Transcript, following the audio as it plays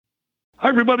Hi,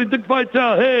 everybody. Dick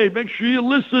Vitale. Hey, make sure you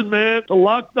listen, man. The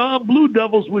Locked On Blue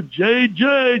Devils with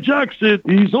J.J. Jackson.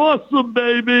 He's awesome,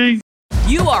 baby.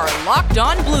 You are Locked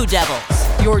On Blue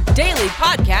Devils, your daily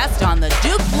podcast on the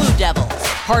Duke Blue Devils,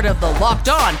 part of the Locked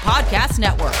On Podcast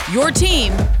Network, your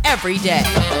team every day.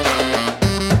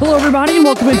 Hello, everybody, and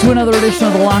welcome into another edition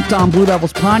of the Locked On Blue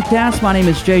Devils podcast. My name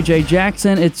is J.J.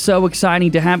 Jackson. It's so exciting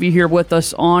to have you here with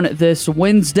us on this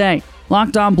Wednesday.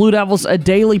 Locked On Blue Devils, a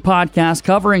daily podcast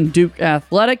covering Duke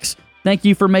athletics. Thank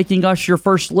you for making us your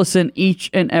first listen each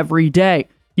and every day.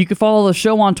 You can follow the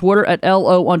show on Twitter at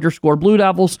LO_Blue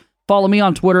Devils. Follow me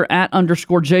on Twitter at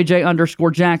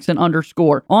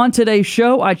 _JJ_Jackson_. On today's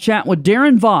show, I chat with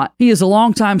Darren Vaught. He is a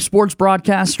longtime sports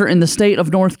broadcaster in the state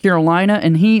of North Carolina,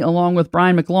 and he, along with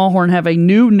Brian McLawhorn, have a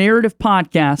new narrative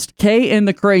podcast, K and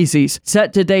the Crazies,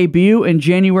 set to debut in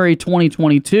January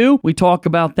 2022. We talk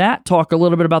about that, talk a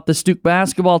little bit about the Duke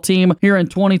basketball team here in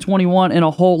 2021, and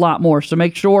a whole lot more. So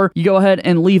make sure you go ahead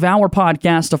and leave our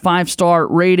podcast a 5-star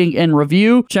rating and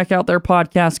review. Check out their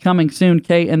podcast coming soon,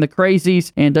 K and the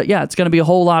Crazies. And it's going to be a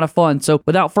whole lot of fun. So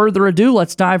without further ado,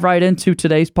 let's dive right into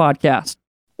today's podcast.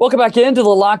 Welcome back into the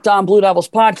Locked On Blue Devils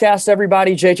podcast,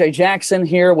 everybody. J.J. Jackson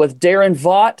here with Darren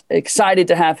Vaught. Excited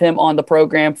to have him on the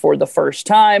program for the first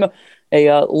time.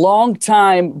 A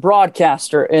longtime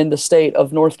broadcaster in the state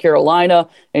of North Carolina,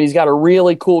 and he's got a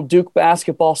really cool Duke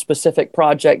basketball-specific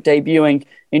project debuting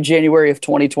in January of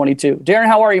 2022. Darren,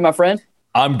 how are you, my friend?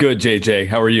 I'm good, JJ.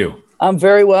 How are you? I'm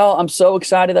very well. I'm so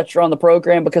excited that you're on the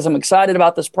program because I'm excited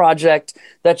about this project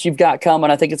that you've got coming.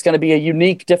 I think it's going to be a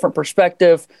unique, different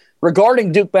perspective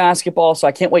regarding Duke basketball, so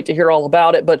I can't wait to hear all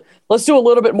about it. But let's do a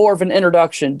little bit more of an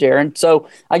introduction, Darren. So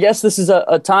I guess this is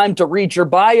a time to read your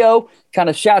bio, kind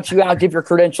of shout you out, give your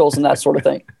credentials and that sort of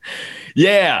thing.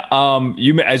 Yeah.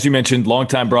 As you mentioned,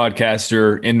 longtime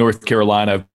broadcaster in North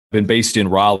Carolina. I've been based in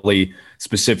Raleigh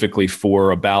specifically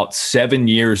for about 7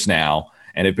 years now,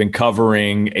 and have been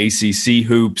covering ACC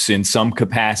hoops in some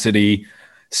capacity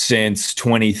since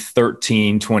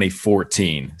 2013,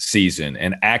 2014 season.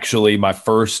 And actually, my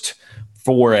first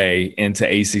foray into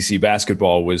ACC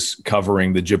basketball was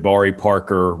covering the Jabari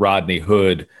Parker, Rodney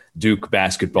Hood Duke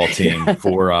basketball team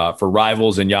for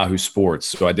Rivals and Yahoo Sports.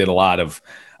 So I did a lot of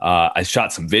I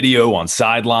shot some video on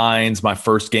sidelines, my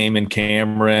first game in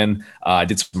Cameron. I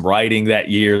did some writing that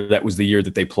year. That was the year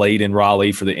that they played in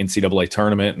Raleigh for the NCAA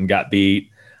tournament and got beat.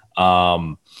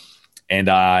 And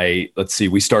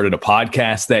we started a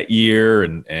podcast that year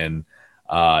and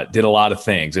did a lot of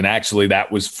things. And actually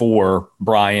that was for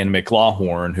Brian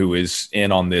McLawhorn, who is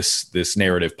in on this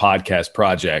narrative podcast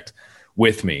project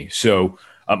with me. So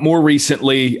more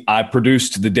recently, I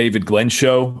produced the David Glenn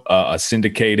Show, a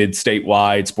syndicated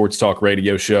statewide sports talk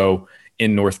radio show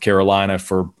in North Carolina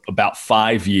for about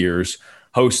 5 years,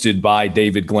 hosted by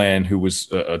David Glenn, who was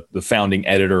the founding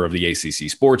editor of the ACC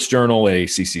Sports Journal,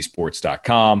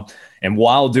 ACCsports.com. And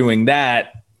while doing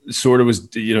that, sort of was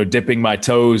dipping my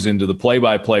toes into the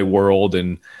play-by-play world,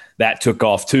 and that took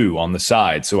off too on the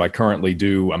side. So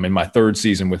I'm in my third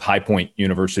season with High Point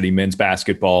University men's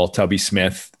basketball. Tubby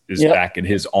Smith is back in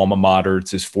his alma mater.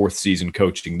 It's his fourth season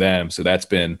coaching them. So that's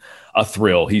been a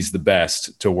thrill. He's the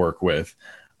best to work with.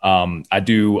 I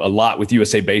do a lot with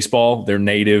USA Baseball, their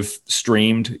native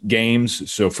streamed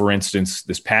games. So for instance,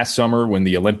 this past summer when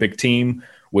the Olympic team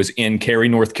was in Cary,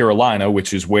 North Carolina,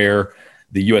 which is where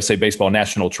the USA Baseball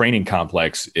National Training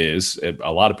Complex is.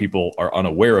 A lot of people are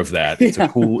unaware of that. It's a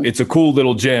cool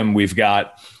little gym we've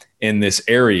got in this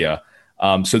area.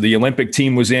 So the Olympic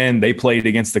team was in. They played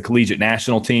against the collegiate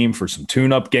national team for some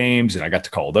tune-up games, and I got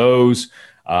to call those.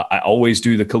 I always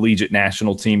do the collegiate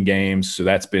national team games, so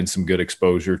that's been some good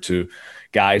exposure to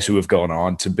guys who have gone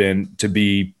on to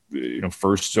be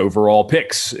first overall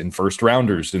picks and first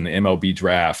rounders in the MLB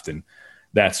draft and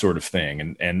that sort of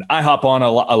thing. And I hop on a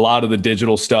lot of the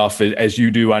digital stuff as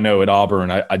you do. I know at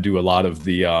Auburn, I do a lot of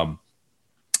the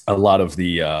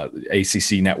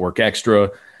ACC Network Extra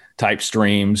type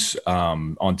streams.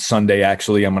 On Sunday,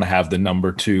 actually, I'm going to have the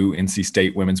number 2 NC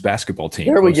State women's basketball team.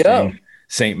 There we go.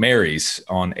 St. Mary's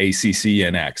on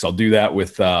ACCNX. I'll do that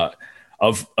with of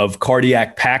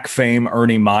Cardiac Pack fame,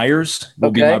 Ernie Myers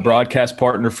will be my broadcast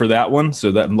partner for that one.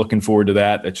 So that I'm looking forward to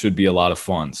that. That should be a lot of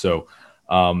fun. So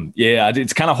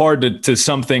it's kind of hard to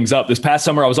sum things up. This past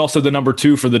summer, I was also the number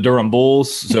 2 for the Durham Bulls.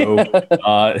 So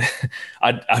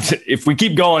if we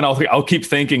keep going, I'll keep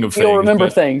thinking of things. You'll remember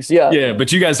things, yeah. Yeah,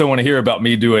 but you guys don't want to hear about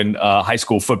me doing high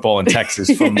school football in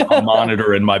Texas from a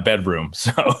monitor in my bedroom.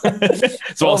 So,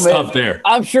 I'll stop there.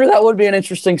 I'm sure that would be an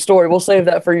interesting story. We'll save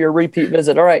that for your repeat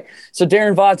visit. All right, so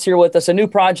Darren Vaught's here with us. A new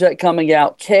project coming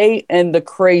out, K and the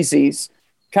Crazies.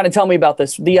 Kind of tell me about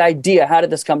this, the idea. How did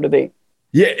this come to be?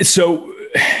 Yeah, so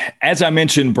as I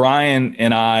mentioned, Brian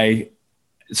and I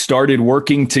started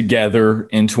working together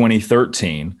in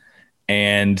 2013.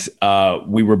 And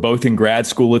we were both in grad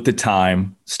school at the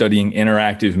time, studying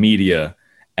interactive media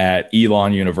at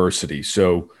Elon University.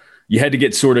 So you had to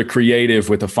get sort of creative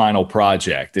with a final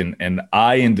project. And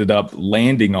I ended up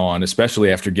landing on,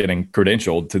 especially after getting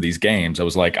credentialed to these games, I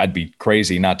was like, I'd be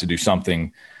crazy not to do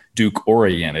something Duke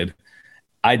oriented.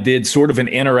 I did sort of an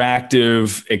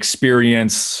interactive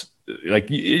experience. Like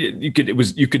you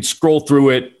could scroll through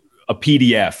it, a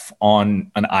PDF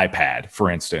on an iPad, for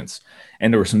instance.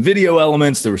 And there were some video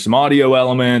elements, there were some audio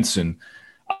elements, and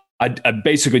I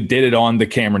basically did it on the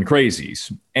Cameron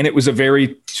Crazies. And it was a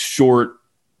very short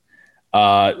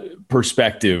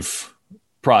perspective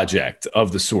project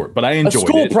of the sort, but I enjoyed it. A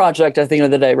school project at the end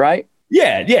of the day, right?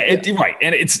 Yeah, right.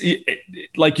 And it's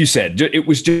like you said, it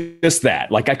was just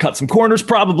that. Like I cut some corners,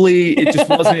 probably. It just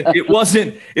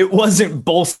wasn't. it wasn't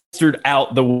bolstered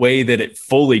out the way that it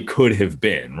fully could have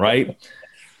been, right?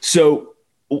 So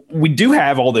we do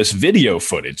have all this video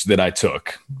footage that I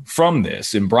took from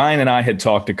this. And Brian and I had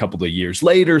talked a couple of years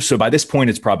later. So by this point,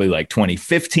 it's probably like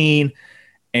 2015.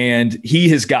 And he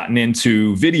has gotten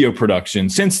into video production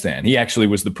since then. He actually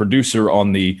was the producer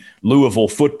on the Louisville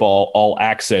football all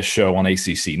access show on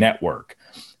ACC Network.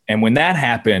 And when that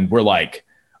happened, we're like,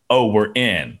 oh, we're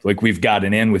in. Like we've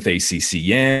gotten in with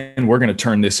ACCN. We're going to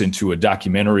turn this into a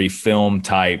documentary film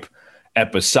type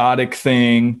episodic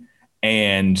thing.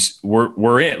 And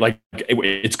we're in, like,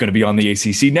 it's going to be on the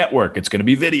ACC network. It's going to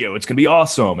be video. It's going to be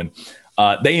awesome. And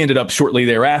they ended up shortly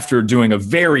thereafter doing a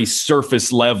very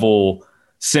surface level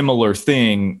similar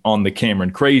thing on the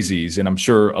Cameron Crazies. And I'm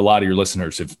sure a lot of your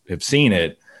listeners have seen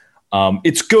it.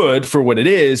 It's good for what it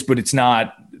is, but it's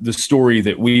not the story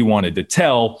that we wanted to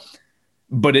tell.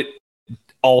 But it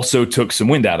also took some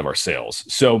wind out of our sails.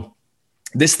 So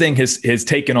this thing has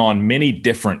taken on many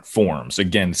different forms.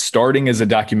 Again, starting as a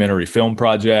documentary film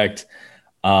project,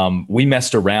 we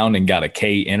messed around and got a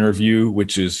K interview,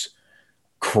 which is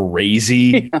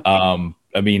crazy.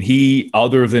 I mean, he,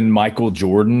 other than Michael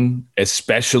Jordan,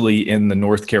 especially in the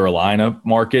North Carolina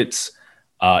markets,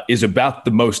 is about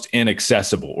the most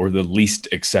inaccessible or the least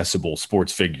accessible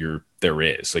sports figure there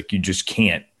is. Like you just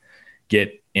can't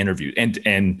get interviewed.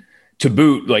 And to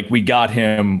boot, like we got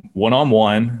him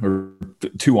one-on-one or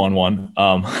two-on-one.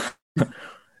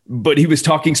 But he was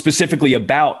talking specifically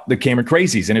about the Cameron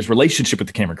Crazies and his relationship with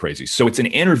the Cameron Crazies. So it's an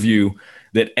interview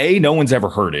that A, no one's ever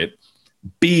heard it.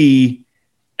 B,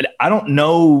 I don't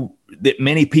know that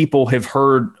many people have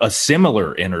heard a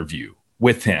similar interview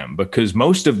with him because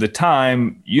most of the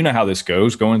time, you know how this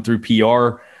goes, going through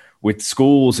PR with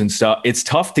schools and stuff. It's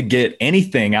tough to get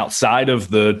anything outside of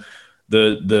the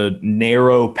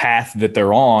narrow path that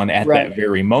they're on at that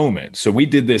very moment. So we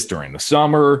did this during the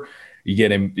summer. You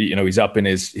get him, he's up in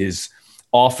his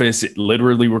office. It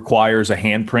literally requires a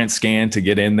handprint scan to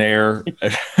get in there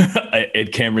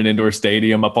at Cameron Indoor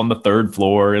Stadium up on the third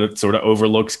floor. It sort of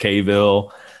overlooks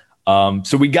K-ville.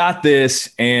 So we got this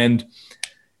and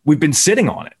we've been sitting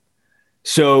on it.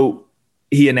 So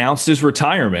he announced his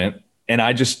retirement and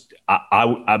I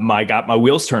got my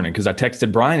wheels turning because I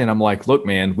texted Brian and I'm like, look,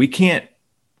 man, we can't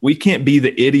be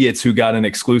the idiots who got an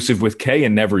exclusive with K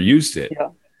and never used it. Yeah.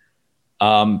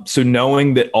 So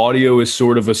knowing that audio is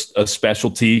sort of a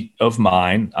specialty of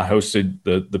mine, I hosted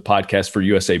the podcast for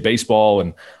USA Baseball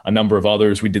and a number of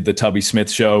others. We did the Tubby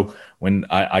Smith show when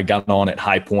I got on at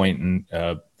High Point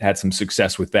and had some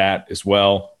success with that as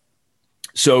well.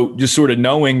 So just sort of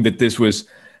knowing that this was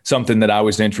something that I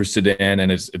was interested in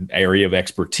and is an area of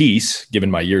expertise,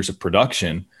 given my years of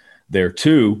production there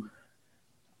too,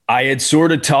 I had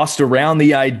sort of tossed around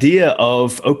the idea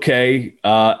of, okay,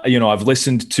 I've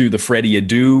listened to the Freddie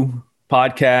Adu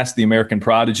podcast, the American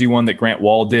Prodigy one that Grant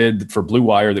Wall did for Blue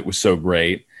Wire that was so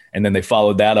great. And then they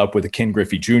followed that up with a Ken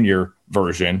Griffey Jr.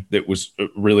 version that was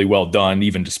really well done,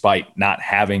 even despite not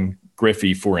having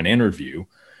Griffey for an interview.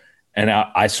 And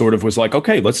I sort of was like,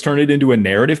 okay, let's turn it into a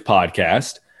narrative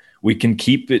podcast. We can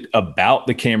keep it about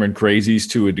the Cameron Crazies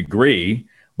to a degree,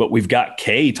 but we've got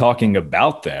Kay talking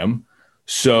about them.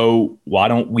 So why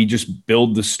don't we just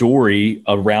build the story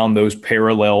around those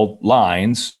parallel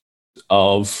lines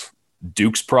of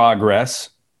Duke's progress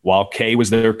while Kay was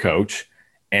their coach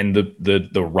and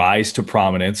the rise to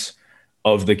prominence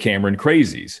of the Cameron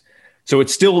Crazies. So it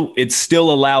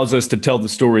still allows us to tell the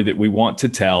story that we want to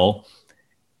tell.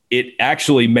 It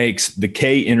actually makes the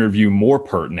Kay interview more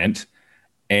pertinent.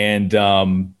 And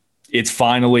it's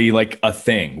finally like a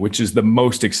thing, which is the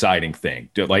most exciting thing.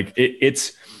 Like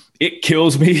it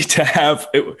kills me to have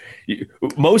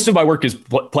most of my work is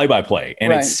play by play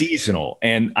and It's seasonal.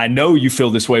 And I know you feel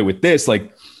this way with this.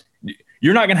 Like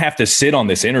you're not going to have to sit on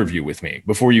this interview with me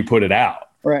before you put it out.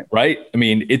 Right. I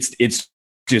mean, it's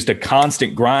just a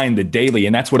constant grind, the daily.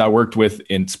 And that's what I worked with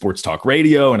in sports talk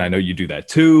radio. And I know you do that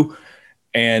too.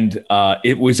 And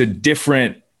it was a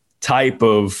different type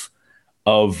of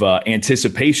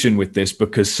anticipation with this,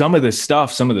 because some of this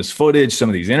stuff, some of this footage, some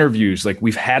of these interviews, like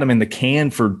we've had them in the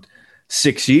can for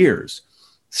 6 years.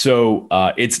 So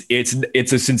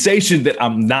it's a sensation that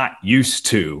I'm not used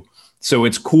to. So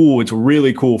it's cool. It's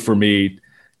really cool for me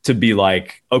to be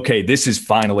like, okay, this is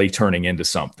finally turning into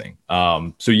something.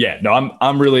 So yeah, no,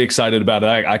 I'm really excited about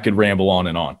it. I could ramble on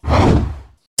and on.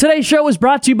 Today's show is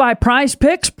brought to you by Prize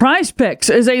Picks. Prize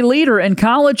Picks is a leader in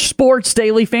college sports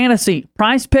daily fantasy.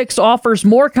 Prize Picks offers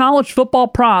more college football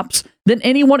props than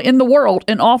anyone in the world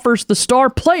and offers the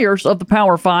star players of the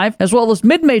Power 5 as well as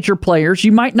mid-major players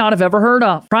you might not have ever heard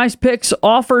of. Prize Picks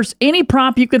offers any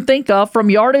prop you can think of, from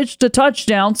yardage to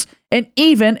touchdowns and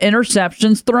even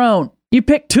interceptions thrown. You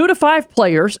pick 2 to 5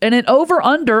 players and an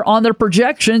over-under on their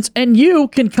projections, and you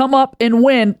can come up and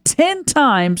win 10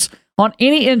 times on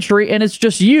any entry, and it's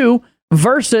just you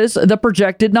versus the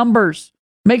projected numbers.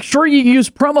 Make sure you use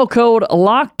promo code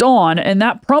LOCKEDON, and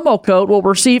that promo code will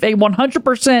receive a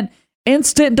 100%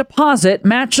 instant deposit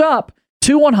match up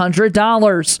to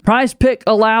 $100. Prize Pick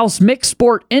allows mixed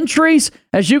sport entries,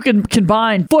 as you can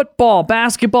combine football,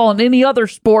 basketball, and any other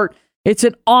sport. It's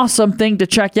an awesome thing to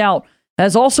check out.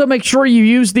 As also, make sure you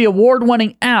use the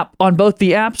award-winning app on both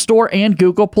the App Store and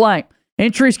Google Play.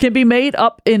 Entries can be made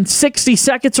up in 60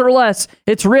 seconds or less.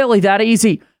 It's really that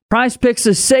easy. Prize Picks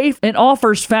is safe and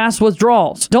offers fast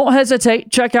withdrawals. Don't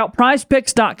hesitate. Check out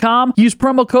prizepicks.com, use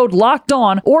promo code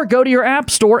LOCKEDON, or go to your app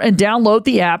store and download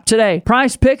the app today.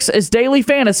 Prize Picks is daily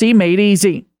fantasy made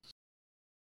easy.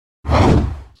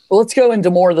 Well, let's go into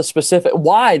more of the specific.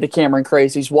 Why the Cameron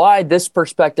Crazies? Why this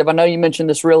perspective? I know you mentioned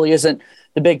this really isn't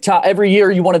the big top. Every year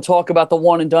you want to talk about the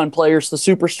one-and-done players, the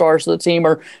superstars of the team,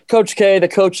 or Coach K, the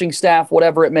coaching staff,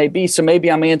 whatever it may be. So maybe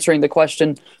I'm answering the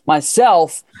question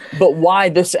myself, but why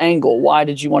this angle? Why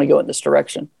did you want to go in this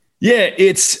direction? Yeah,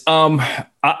 it's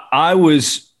I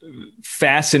was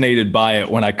fascinated by it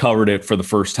when I covered it for the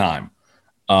first time.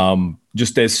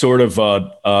 Just as sort of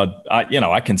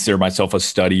I consider myself a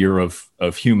studier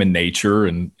of human nature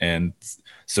and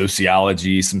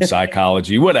sociology, some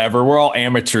psychology, whatever. We're all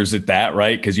amateurs at that,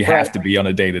 right? Because you have to be on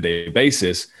a day-to-day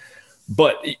basis.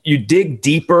 But you dig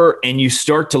deeper and you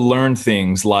start to learn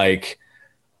things like,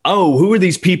 oh, who are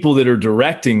these people that are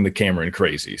directing the Cameron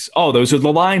Crazies? Oh, those are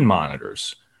the line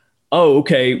monitors. Oh,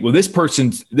 okay. Well,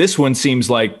 this one seems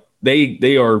like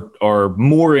they are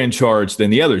more in charge than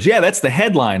the others. Yeah, that's the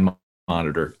headline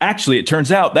monitor. Actually, it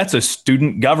turns out that's a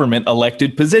student government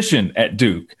elected position at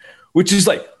Duke, which is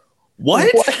like,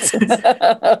 what?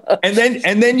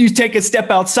 and then you take a step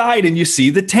outside and you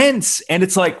see the tents, and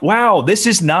it's like, wow, this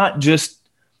is not just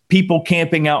people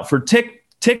camping out for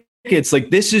tickets.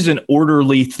 Like, this is an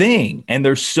orderly thing, and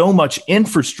there's so much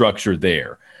infrastructure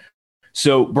there.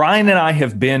 So Brian and I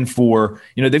have been for,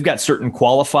 they've got certain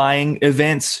qualifying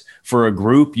events for a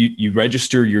group. You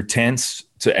register your tents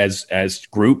as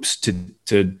groups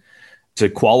to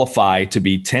qualify to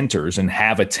be tenters and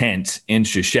have a tent in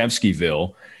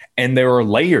Krzyzewskiville. And there are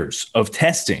layers of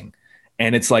testing.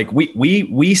 And it's like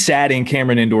we sat in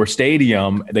Cameron Indoor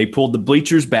Stadium. They pulled the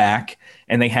bleachers back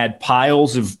and they had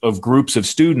piles of groups of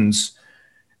students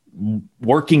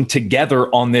working together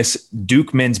on this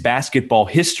Duke men's basketball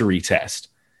history test.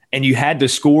 And you had to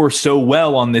score so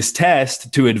well on this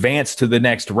test to advance to the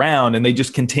next round. And they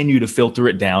just continue to filter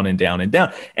it down and down and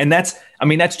down. And that's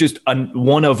just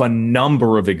one of a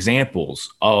number of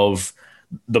examples of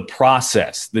the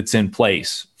process that's in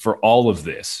place for all of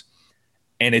this.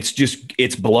 And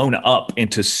it's blown up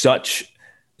into such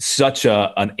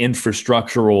an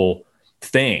infrastructural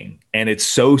thing. And it's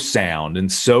so sound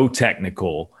and so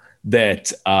technical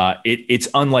that it's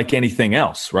unlike anything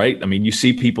else, right? I mean, you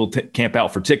see people camp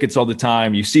out for tickets all the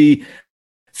time. You see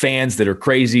fans that are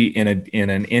crazy in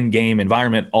an in-game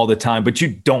environment all the time, but you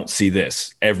don't see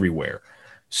this everywhere.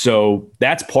 So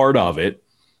that's part of it.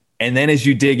 And then as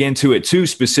you dig into it too,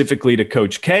 specifically to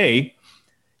Coach K,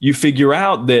 you figure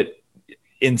out that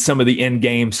in some of the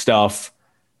in-game stuff,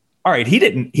 all right, he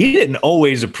didn't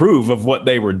always approve of what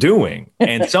they were doing.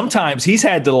 And sometimes he's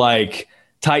had to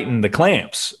tighten the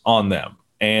clamps on them.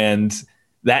 And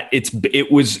that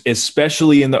it was,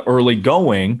 especially in the early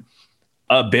going,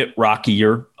 a bit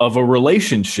rockier of a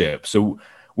relationship. So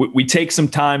we take some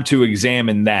time to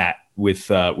examine that with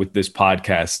this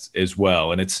podcast as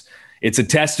well. And it's a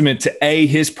testament to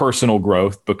his personal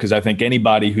growth, because I think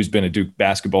anybody who's been a Duke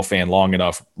basketball fan long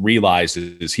enough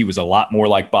realizes he was a lot more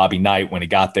like Bobby Knight when he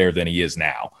got there than he is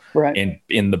now. right,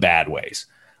 in the bad ways.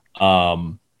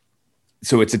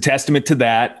 So it's a testament to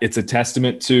that. It's a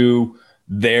testament to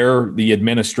the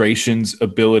administration's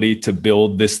ability to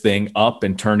build this thing up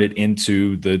and turn it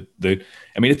into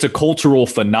it's a cultural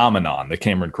phenomenon, the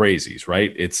Cameron Crazies,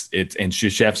 right? It's in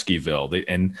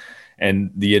Krzyzewskiville,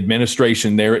 and the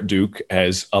administration there at Duke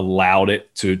has allowed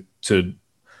it to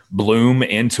bloom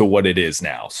into what it is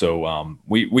now. So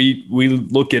we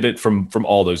look at it from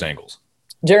all those angles.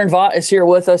 Darren Vaught is here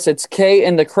with us. It's K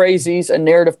and the Crazies, a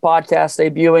narrative podcast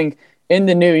debuting in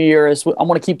the new year. As I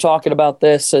want to keep talking about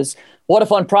this, as what a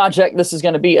fun project this is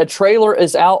going to be. A trailer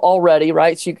is out already,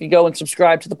 right? So you can go and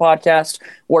subscribe to the podcast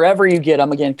wherever you get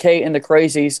them. Again, K and the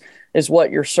Crazies is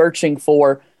what you're searching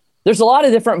for. There's a lot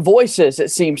of different voices,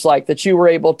 it seems like, that you were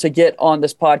able to get on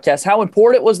this podcast. How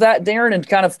important was that, Darren? And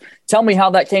kind of tell me how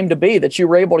that came to be, that you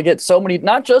were able to get so many,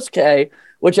 not just K,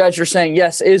 which, as you're saying,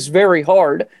 yes, is very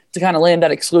hard to kind of land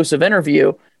that exclusive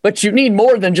interview, but you need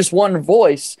more than just one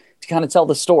voice to kind of tell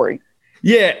the story.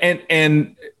 Yeah,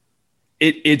 and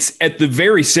it's at the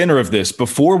very center of this.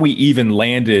 Before we even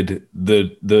landed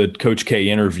the Coach K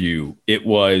interview, it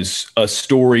was a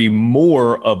story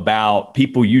more about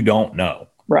people you don't know.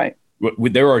 Right.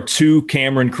 There are two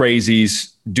Cameron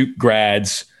Crazies, Duke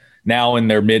grads, now in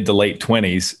their mid to late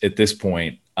 20s at this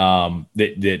point,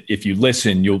 that if you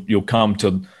listen, you'll come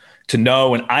to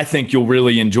know, and I think you'll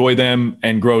really enjoy them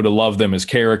and grow to love them as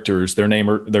characters. Their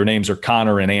names are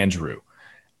Connor and Andrew.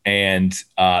 And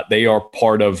they are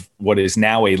part of what is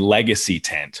now a legacy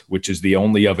tent, which is the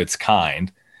only of its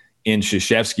kind in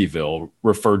Krzyzewskiville,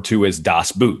 referred to as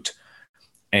Das Boot.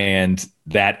 And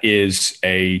that is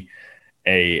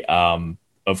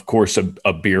of course,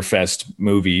 a Beer Fest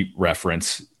movie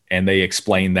reference. And they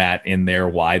explain that in there,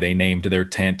 why they named their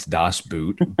tent Das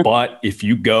Boot. But if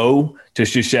you go to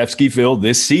Krzyzewskiville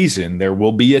this season, there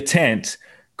will be a tent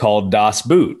called Das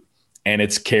Boot. And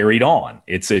it's carried on.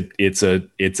 It's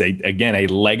again a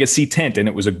legacy tent, and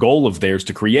it was a goal of theirs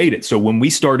to create it. So when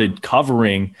we started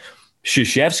covering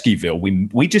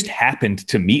Krzyzewskiville, we just happened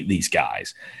to meet these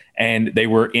guys, and they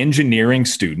were engineering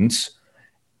students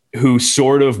who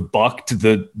sort of bucked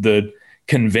the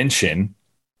convention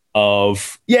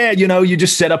of, you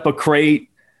just set up a crate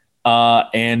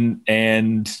and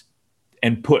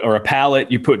put, or a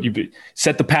pallet, you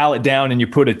set the pallet down and you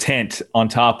put a tent on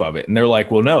top of it. And they're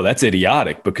like, well, no, that's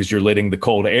idiotic, because you're letting the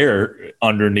cold air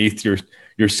underneath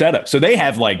your setup. So they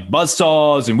have like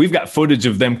buzzsaws, and we've got footage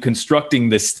of them constructing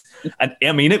this.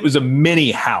 I mean, it was a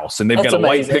mini house, and they've got a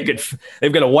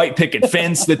white picket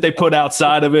fence that they put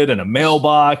outside of it, and a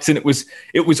mailbox. And it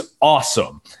was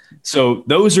awesome. So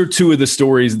those are two of the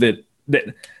stories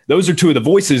those are two of the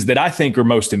voices that I think are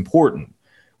most important.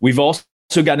 We've also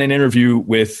got an interview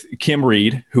with Kim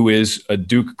Reed, who is a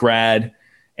Duke grad,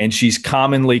 and she's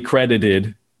commonly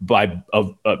credited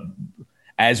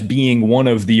as being one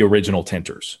of the original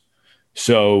tenters.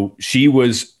 So she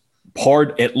was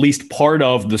at least part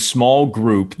of the small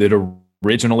group that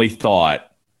originally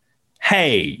thought,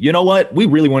 hey, you know what? We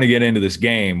really want to get into this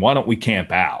game. Why don't we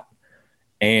camp out?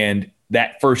 And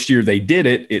that first year they did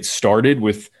it, it started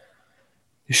with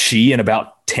she and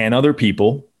about 10 other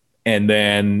people. And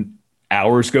then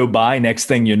hours go by. Next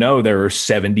thing you know, there are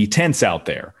 70 tents out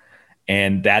there.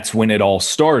 And that's when it all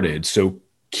started. So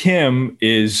Kim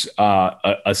is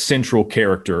a central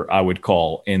character, I would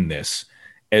call, in this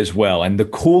as well. And the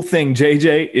cool thing,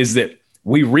 JJ, is that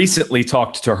we recently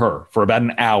talked to her for about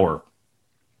an hour.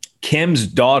 Kim's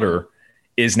daughter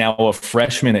is now a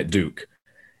freshman at Duke.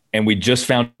 And we just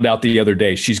found out the other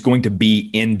day she's going to be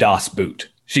in Das Boot.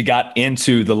 She got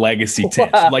into the legacy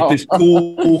tent. Wow. Like this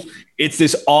cool, it's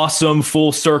this awesome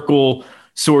full circle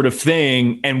sort of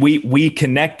thing. And we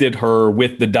connected her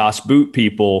with the Das Boot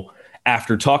people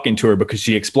after talking to her, because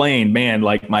she explained, man,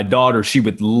 like my daughter, she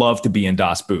would love to be in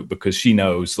Das Boot, because she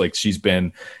knows, like, she's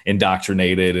been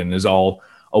indoctrinated and is all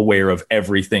aware of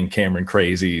everything Cameron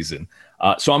Crazies. And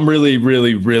so I'm really,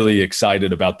 really, really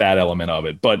excited about that element of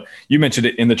it. But you mentioned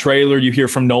it in the trailer. You hear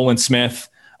from Nolan Smith.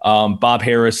 Bob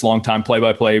Harris, longtime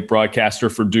play-by-play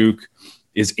broadcaster for Duke,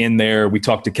 is in there. We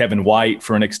talked to Kevin White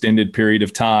for an extended period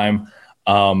of time.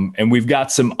 And we've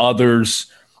got some others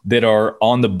that are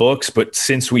on the books, but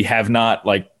since we have not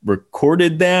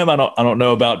recorded them, I don't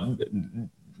know about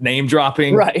name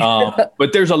dropping. Right.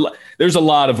 But there's a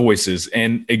lot of voices.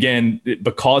 And again,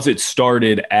 because it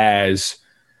started as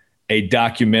a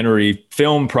documentary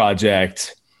film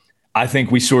project, I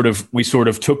think we sort of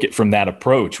took it from that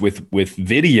approach. With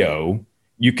video,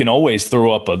 you can always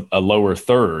throw up a lower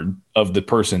third of the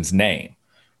person's name,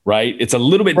 right? It's a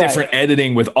little bit different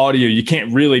editing with audio. You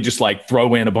can't really just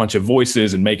throw in a bunch of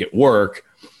voices and make it work.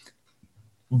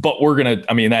 but we're going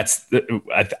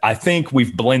to, I think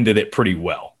we've blended it pretty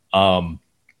well.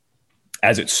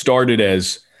 As it started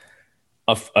as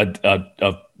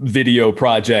a video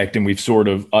project, and we've sort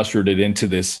of ushered it into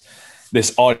this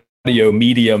audio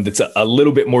medium that's a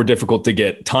little bit more difficult to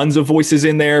get tons of voices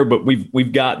in there, but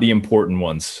we've got the important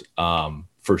ones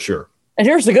for sure. And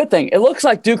here's the good thing. It looks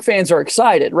like Duke fans are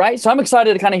excited, right? So I'm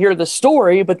excited to kind of hear the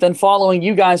story, but then following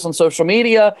you guys on social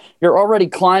media, you're already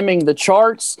climbing the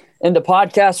charts in the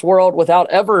podcast world without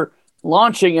ever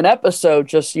launching an episode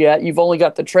just yet. You've only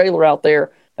got the trailer out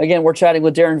there. Again, we're chatting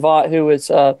with Darren Vaught, who is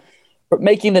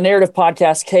making the narrative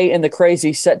podcast Kay and the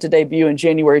Crazy, set to debut in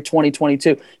January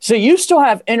 2022. So you still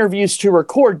have interviews to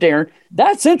record, Darren.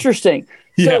 That's interesting.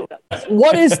 So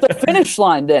what is the finish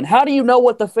line then? How do you know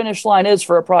what the finish line is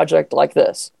for a project like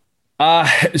this?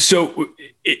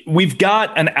 We've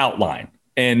got an outline,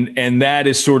 and that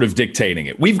is sort of dictating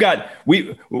it. When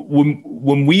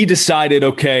we decided,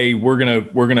 okay, we're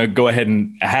gonna go ahead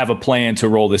and have a plan to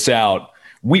roll this out.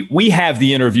 We have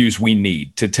the interviews we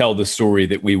need to tell the story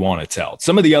that we want to tell.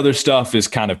 Some of the other stuff is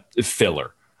kind of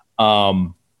filler.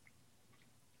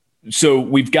 So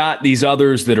we've got these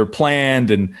others that are planned,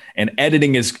 and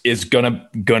editing is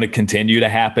gonna continue to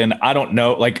happen. I don't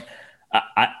know. Like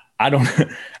I don't,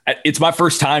 it's my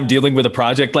first time dealing with a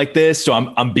project like this. So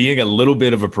I'm being a little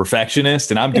bit of a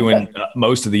perfectionist, and I'm doing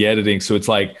most of the editing. So it's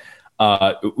like,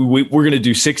 we're going to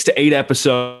do 6 to 8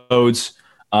 episodes,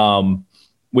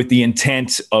 with the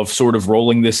intent of sort of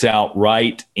rolling this out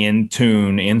right in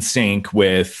tune, in sync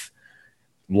with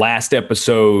last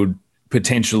episode,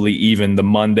 potentially even the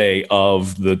Monday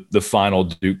of the final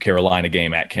Duke Carolina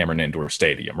game at Cameron Indoor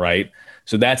Stadium. Right.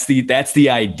 So that's the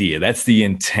idea. That's the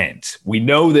intent. We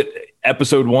know that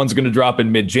episode 1 is going to drop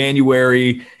in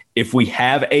mid-January. If we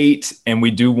have 8 and we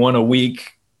do 1 a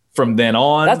week from then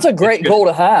on, that's a great goal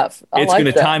to have. It's going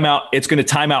to time out. It's going to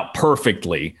time out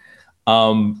perfectly.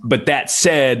 But that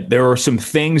said, there are some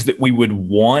things that we would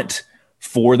want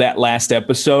for that last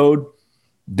episode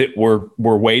that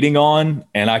we're waiting on.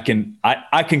 And I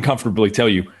can comfortably tell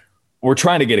you, we're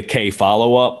trying to get a K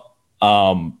follow-up,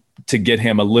 to get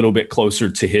him a little bit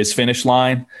closer to his finish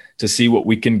line, to see what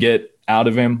we can get out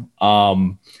of him.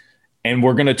 And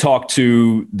we're going to talk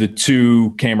to the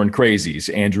 2 Cameron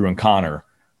Crazies, Andrew and Connor,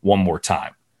 one more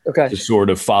time. Okay. To sort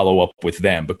of follow up with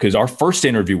them, because our first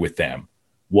interview with them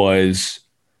was,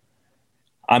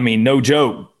 I mean, no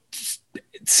joke,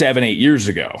 7-8 years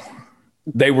ago.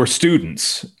 They were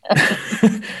students.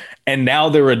 And now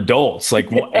they're adults.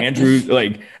 Like Andrew,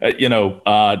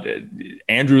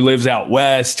 Andrew lives out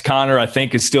west. Connor, I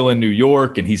think, is still in New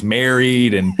York, and he's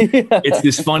married. And it's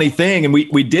this funny thing. And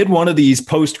we did one of these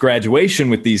post-graduation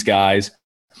with these guys.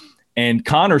 And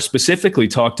Connor specifically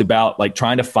talked about like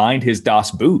trying to find his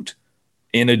Das Boot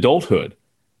in adulthood.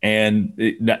 And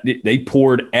they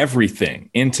poured everything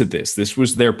into this. This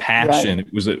was their passion.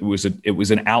 Right. It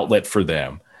was an outlet for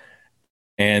them.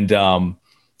 And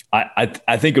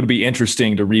I think it would be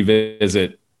interesting to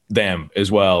revisit them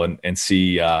as well and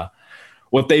see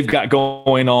what they've got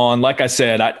going on. Like I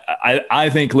said, I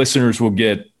think listeners will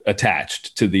get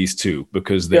attached to these 2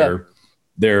 because they're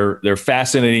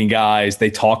fascinating guys.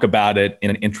 They talk about it in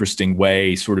an interesting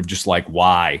way, sort of just like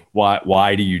why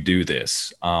do you do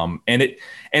this? And it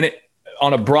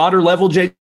on a broader level,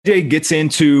 JJ, gets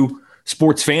into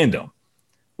sports fandom,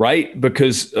 right?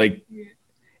 Because like,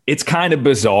 it's kind of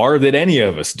bizarre that any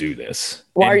of us do this.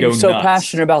 Why are you so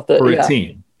passionate about the for a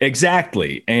team?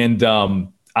 Exactly. And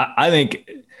I think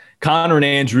Connor and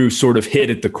Andrew sort of hit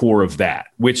at the core of that,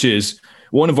 which is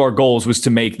one of our goals was to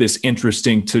make this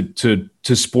interesting to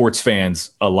sports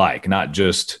fans alike, not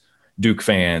just Duke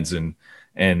fans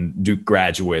and Duke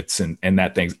graduates and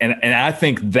that things. And I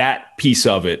think that piece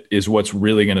of it is what's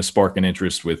really going to spark an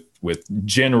interest with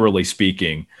generally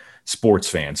speaking sports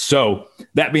fans. So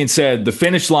that being said, the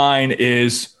finish line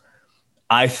is,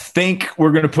 I think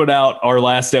we're going to put out our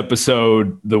last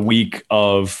episode the week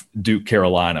of Duke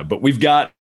Carolina, but we've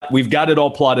got it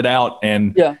all plotted out.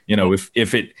 And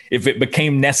if it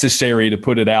became necessary to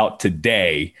put it out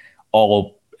today,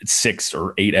 all 6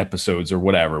 or 8 episodes or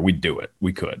whatever, we'd do it.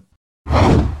 We could.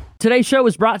 Today's show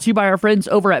is brought to you by our friends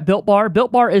over at Built Bar.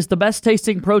 Built Bar is the best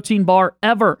tasting protein bar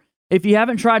ever. If you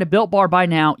haven't tried a Built Bar by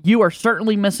now, you are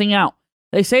certainly missing out.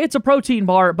 They say it's a protein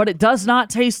bar, but it does not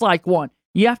taste like one.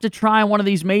 You have to try one of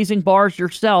these amazing bars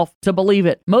yourself to believe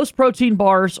it. Most protein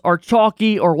bars are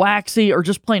chalky or waxy or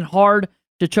just plain hard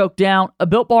to choke down. A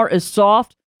Built Bar is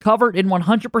soft, covered in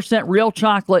 100% real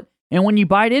chocolate, and when you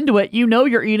bite into it, you know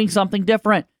you're eating something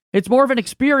different. It's more of an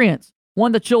experience,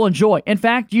 one that you'll enjoy. In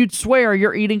fact, you'd swear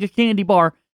you're eating a candy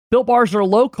bar. Built Bars are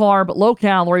low carb, low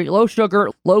calorie, low sugar,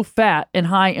 low fat, and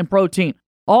high in protein.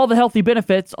 All the healthy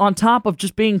benefits on top of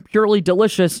just being purely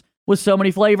delicious with so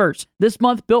many flavors. This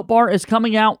month, Built Bar is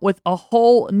coming out with a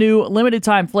whole new limited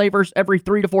time flavors every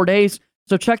 3 to 4 days.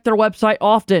 So check their website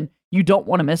often. You don't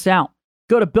want to miss out.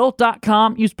 Go to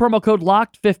Built.com, use promo code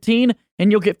LOCKED15,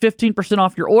 and you'll get 15%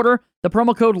 off your order. The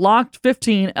promo code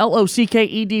LOCKED15,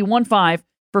 LOCKED15,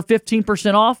 for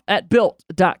 15% off at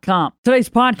Built.com. Today's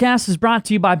podcast is brought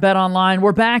to you by BetOnline.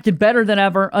 We're back and better than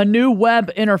ever. A new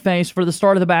web interface for the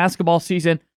start of the basketball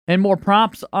season and more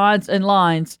props, odds, and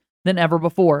lines than ever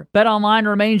before. BetOnline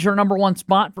remains your number one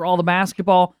spot for all the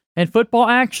basketball and football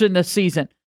action this season.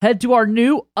 Head to our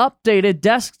new updated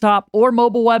desktop or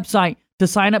mobile website to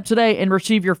sign up today and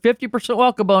receive your 50%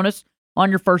 welcome bonus on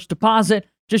your first deposit.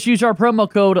 Just use our promo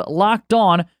code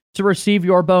LOCKEDON to receive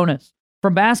your bonus.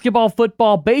 From basketball,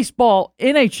 football, baseball,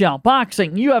 NHL,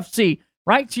 boxing, UFC,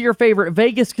 right to your favorite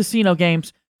Vegas casino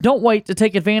games, don't wait to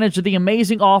take advantage of the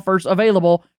amazing offers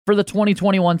available for the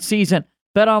 2021 season.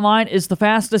 BetOnline is the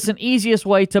fastest and easiest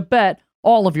way to bet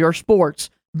all of your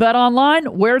sports. BetOnline,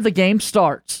 where the game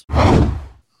starts.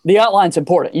 The outline's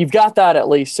important. You've got that at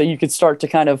least, so you can start to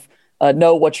kind of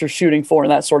know what you're shooting for and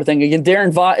that sort of thing. Again,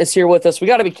 Darren Vaught is here with us. We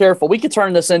got to be careful. We could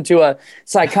turn this into a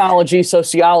psychology,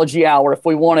 sociology hour if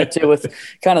we wanted to with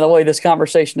kind of the way this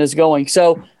conversation is going.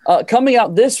 So coming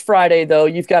out this Friday, though,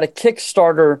 you've got a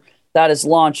Kickstarter that is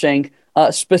launching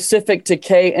specific to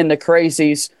Kay and the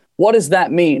Crazies. What does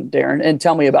that mean, Darren? And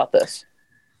tell me about this.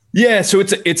 Yeah, so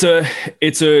it's a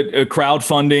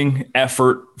crowdfunding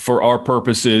effort for our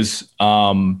purposes.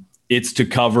 It's to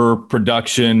cover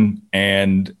production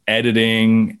and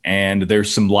editing, and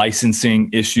there's some licensing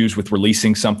issues with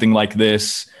releasing something like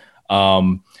this.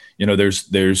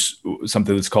 There's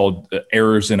something that's called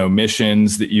errors and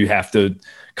omissions that you have to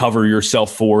cover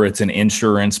yourself for. It's an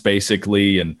insurance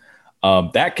basically, and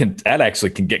that actually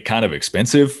can get kind of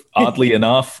expensive, oddly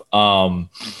enough.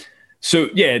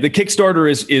 So yeah, the Kickstarter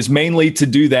is mainly to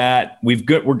do that. We're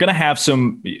going to have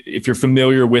some, if you're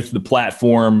familiar with the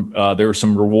platform, there are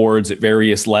some rewards at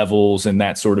various levels and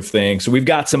that sort of thing. So we've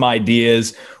got some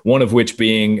ideas, one of which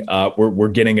being we're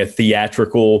getting a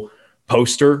theatrical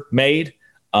poster made.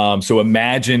 So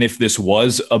imagine if this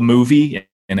was a movie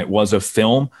and it was a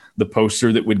film, the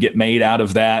poster that would get made out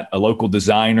of that, a local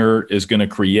designer is going to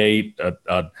create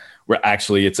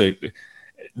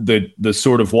the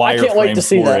sort of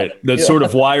wireframe for it. The sort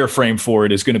of wireframe for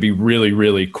it is going to be really,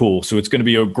 really cool. So it's going to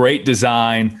be a great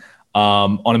design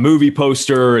on a movie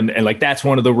poster. And like, that's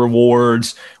one of the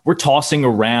rewards. We're tossing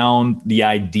around the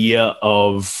idea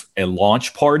of a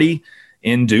launch party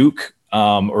in Duke,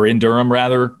 or in Durham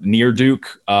rather, near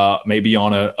Duke, maybe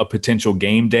on a potential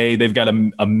game day. They've got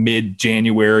a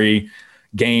mid-January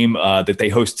game that they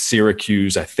host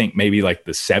Syracuse, I think maybe like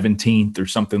the 17th or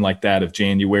something like that of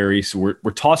January. So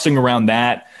we're tossing around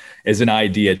that as an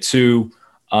idea too.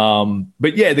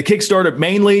 But yeah, the Kickstarter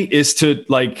mainly is to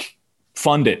like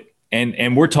fund it.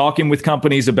 And we're talking with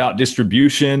companies about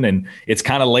distribution, and it's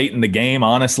kind of late in the game,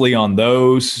 honestly, on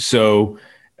those. So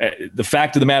the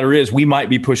fact of the matter is we might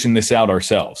be pushing this out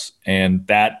ourselves, and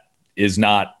that is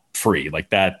not free. Like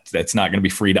that's not going to be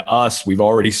free to us. We've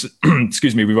already,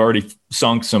 we've already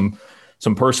sunk some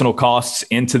personal costs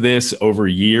into this over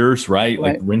years, right?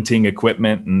 Like renting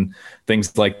equipment and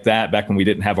things like that back when we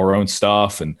didn't have our own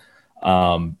stuff. And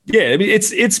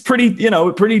it's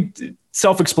pretty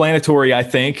self-explanatory, I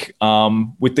think,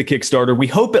 with the Kickstarter. We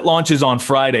hope it launches on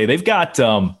Friday. They've got,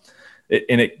 and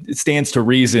it stands to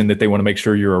reason that they want to make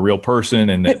sure you're a real person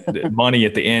and that money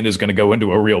at the end is going to go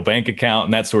into a real bank account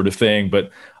and that sort of thing.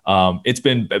 But it's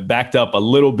been backed up a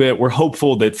little bit. We're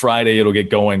hopeful that Friday it'll get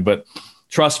going, but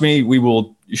trust me, we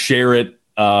will share it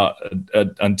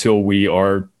until we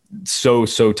are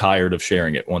so tired of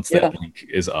sharing it once that link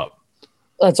is up.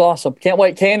 That's awesome. Can't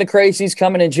wait. Kay and the Crazies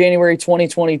coming in January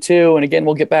 2022. And again,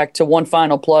 we'll get back to one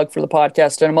final plug for the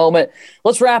podcast in a moment.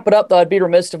 Let's wrap it up, though. I'd be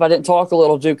remiss if I didn't talk a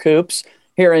little Duke hoops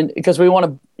here, because we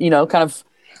want to, kind of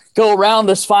go around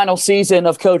this final season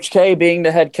of Coach K being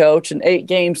the head coach and 8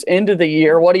 games into the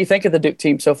year. What do you think of the Duke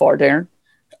team so far, Darren?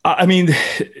 I mean,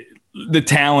 the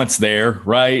talent's there,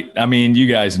 right? I mean, you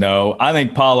guys know. I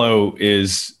think Paolo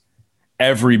is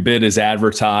every bit as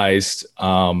advertised.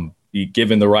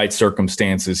 Given the right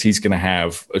circumstances, he's going to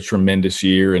have a tremendous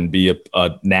year and be a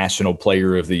national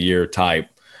player of the year type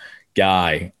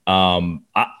guy. And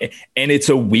it's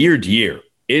a weird year.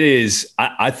 It is,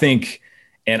 I think,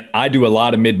 and I do a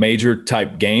lot of mid-major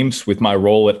type games with my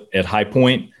role at High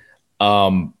Point.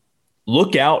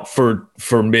 Look out for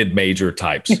mid-major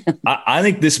types. I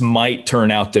think this might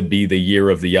turn out to be the year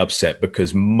of the upset,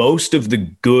 because most of the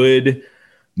good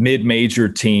mid-major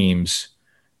teams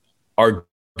are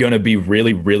going to be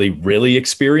really, really, really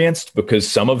experienced, because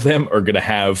some of them are going to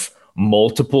have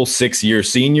multiple 6-year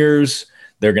seniors.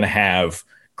 They're going to have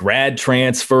grad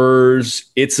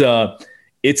transfers. It's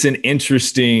an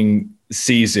interesting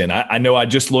season. I know I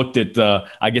just looked at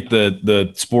I get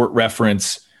the Sport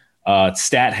Reference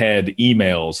stat head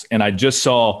emails, and I just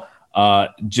saw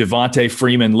Javon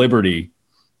Freeman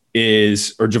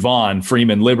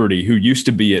Liberty, who used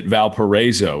to be at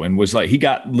Valparaiso and was like, he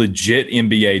got legit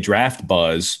NBA draft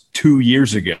buzz 2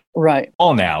 years ago. Right.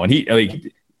 All now. And he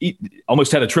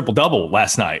almost had a triple double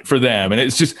last night for them.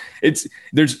 And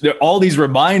there are all these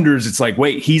reminders. It's like,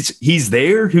 wait, he's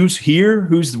there. Who's here?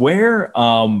 Who's where?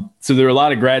 So there are a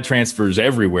lot of grad transfers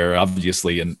everywhere,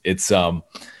 obviously. And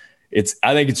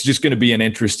I think it's just going to be an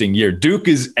interesting year. Duke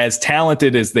is as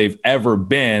talented as they've ever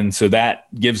been, so that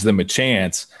gives them a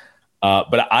chance.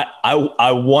 But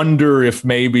I wonder if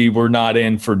maybe we're not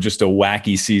in for just a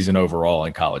wacky season overall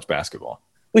in college basketball.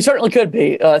 We certainly could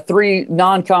be. 3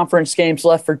 non-conference games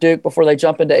left for Duke before they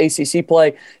jump into ACC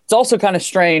play. It's also kind of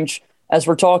strange, as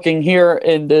we're talking here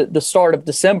in the start of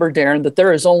December, Darren, that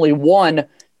there is only one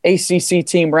ACC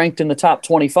team ranked in the top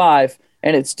 25,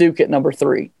 and it's Duke at number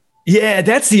 3. Yeah,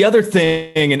 that's the other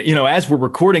thing. And, as we're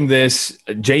recording this,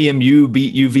 JMU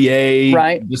beat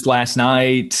UVA just last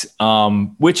night,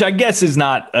 which I guess is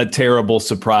not a terrible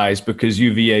surprise, because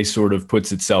UVA sort of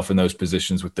puts itself in those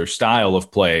positions with their style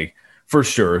of play, for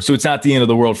sure. So it's not the end of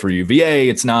the world for UVA.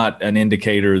 It's not an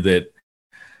indicator that,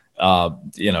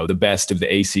 the best of the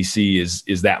ACC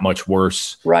is that much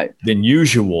worse than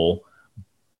usual.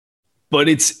 But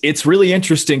it's really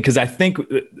interesting, because I think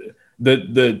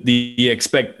the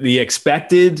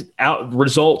expected out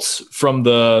results from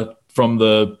the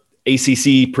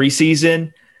ACC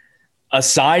preseason,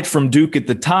 aside from Duke at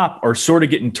the top, are sort of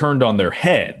getting turned on their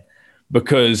head,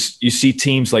 because you see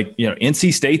teams like,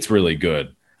 NC State's really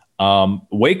good.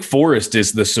 Wake Forest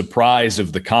is the surprise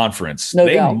of the conference. No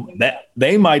doubt.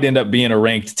 They might end up being a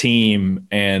ranked team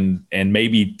and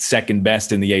maybe second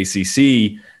best in the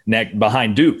ACC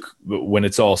behind Duke when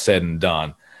it's all said and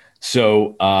done.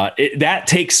 So that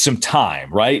takes some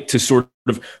time, right? To sort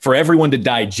of, for everyone to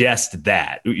digest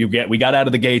that. We got out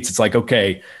of the gates. It's like,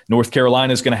 okay, North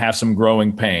Carolina is going to have some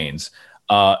growing pains.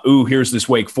 Here's this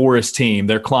Wake Forest team.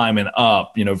 They're climbing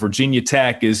up. Virginia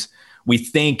Tech we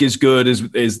think as good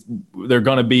as they're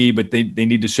going to be, but they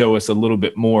need to show us a little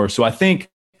bit more. So I think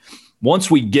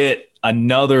once we get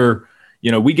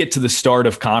we get to the start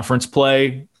of conference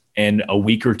play and a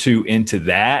week or two into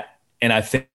that, and I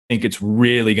think it's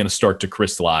really going to start to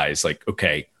crystallize, like,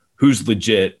 okay, who's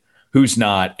legit, who's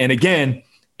not. And again,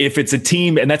 if it's a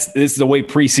team, and this is the way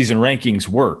preseason rankings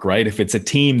work, right? If it's a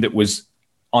team that was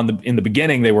in the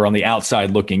beginning, they were on the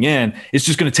outside looking in, it's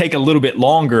just going to take a little bit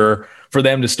longer for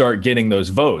them to start getting those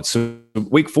votes. So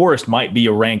Wake Forest might be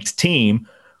a ranked team,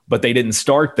 but they didn't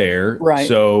start there. Right.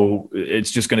 So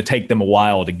it's just going to take them a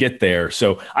while to get there.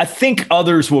 So I think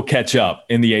others will catch up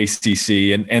in the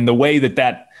ACC, and the way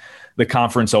that the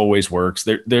conference always works,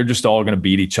 they're just all going to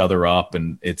beat each other up,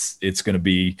 and it's going to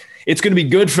be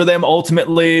good for them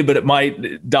ultimately, but it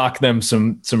might dock them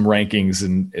some rankings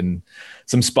and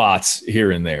some spots here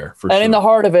and there. And sure. In the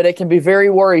heart of it, it can be very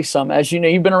worrisome. As you know,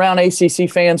 you've been around ACC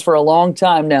fans for a long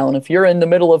time now, and if you're in the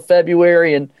middle of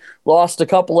February and lost a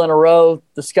couple in a row,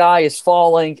 the sky is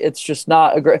falling. It's just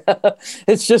not a great.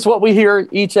 It's just what we hear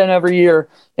each and every year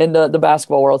in the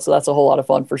basketball world. So that's a whole lot of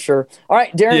fun for sure. All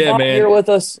right, Darren Vaught here with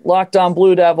us, Locked On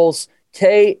Blue Devils,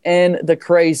 K and the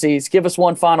Crazies. Give us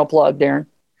one final plug, Darren.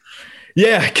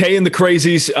 Yeah, K and the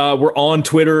Crazies. We're on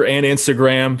Twitter and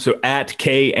Instagram. So at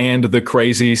K and the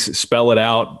Crazies, spell it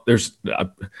out.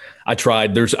 I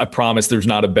tried. I promise there's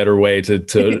not a better way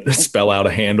to spell out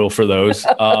a handle for those.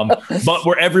 But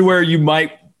we're everywhere you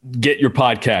might get your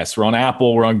podcasts. We're on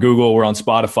Apple, we're on Google, we're on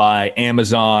Spotify,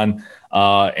 Amazon,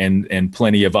 and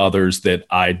plenty of others that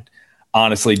I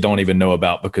honestly don't even know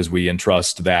about, because we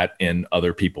entrust that in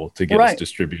other people to get us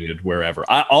distributed wherever.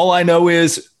 All I know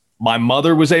is my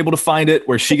mother was able to find it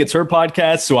where she gets her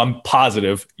podcast, so I'm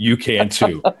positive you can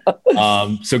too.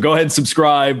 So go ahead and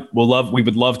subscribe. We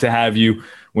would love to have you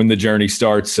when the journey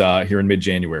starts here in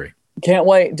mid-January. Can't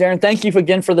wait. Darren, thank you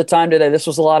again for the time today. This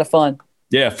was a lot of fun.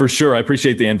 Yeah, for sure. I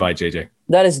appreciate the invite, JJ.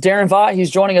 That is Darren Vaught.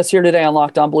 He's joining us here today on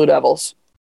Locked On Blue Devils.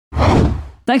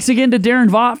 Thanks again to Darren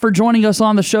Vaught for joining us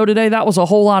on the show today. That was a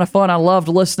whole lot of fun. I loved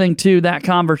listening to that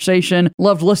conversation.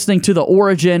 Loved listening to the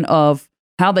origin of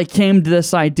how they came to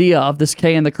this idea of this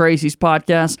K and the Crazies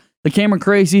podcast. The Cameron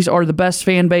Crazies are the best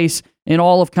fan base in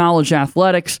all of college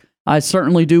athletics. I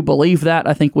certainly do believe that.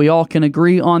 I think we all can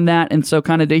agree on that. And so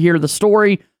kind of to hear the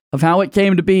story of how it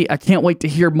came to be. I can't wait to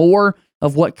hear more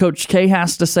of what Coach K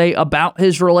has to say about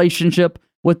his relationship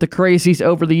with the Crazies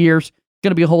over the years. It's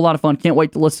going to be a whole lot of fun. Can't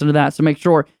wait to listen to that. So make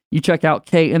sure you check out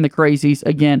K and the Crazies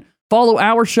again. Follow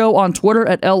our show on Twitter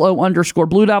at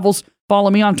LO_Blue Devils. Follow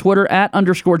me on Twitter at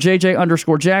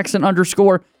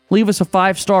 _JJ_Jackson_. Leave us a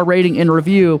 5-star rating and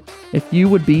review if you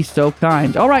would be so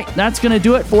kind. All right, that's going to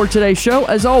do it for today's show.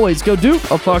 As always, go Duke.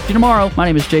 I'll talk to you tomorrow. My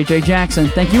name is JJ Jackson.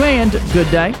 Thank you and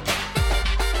good day.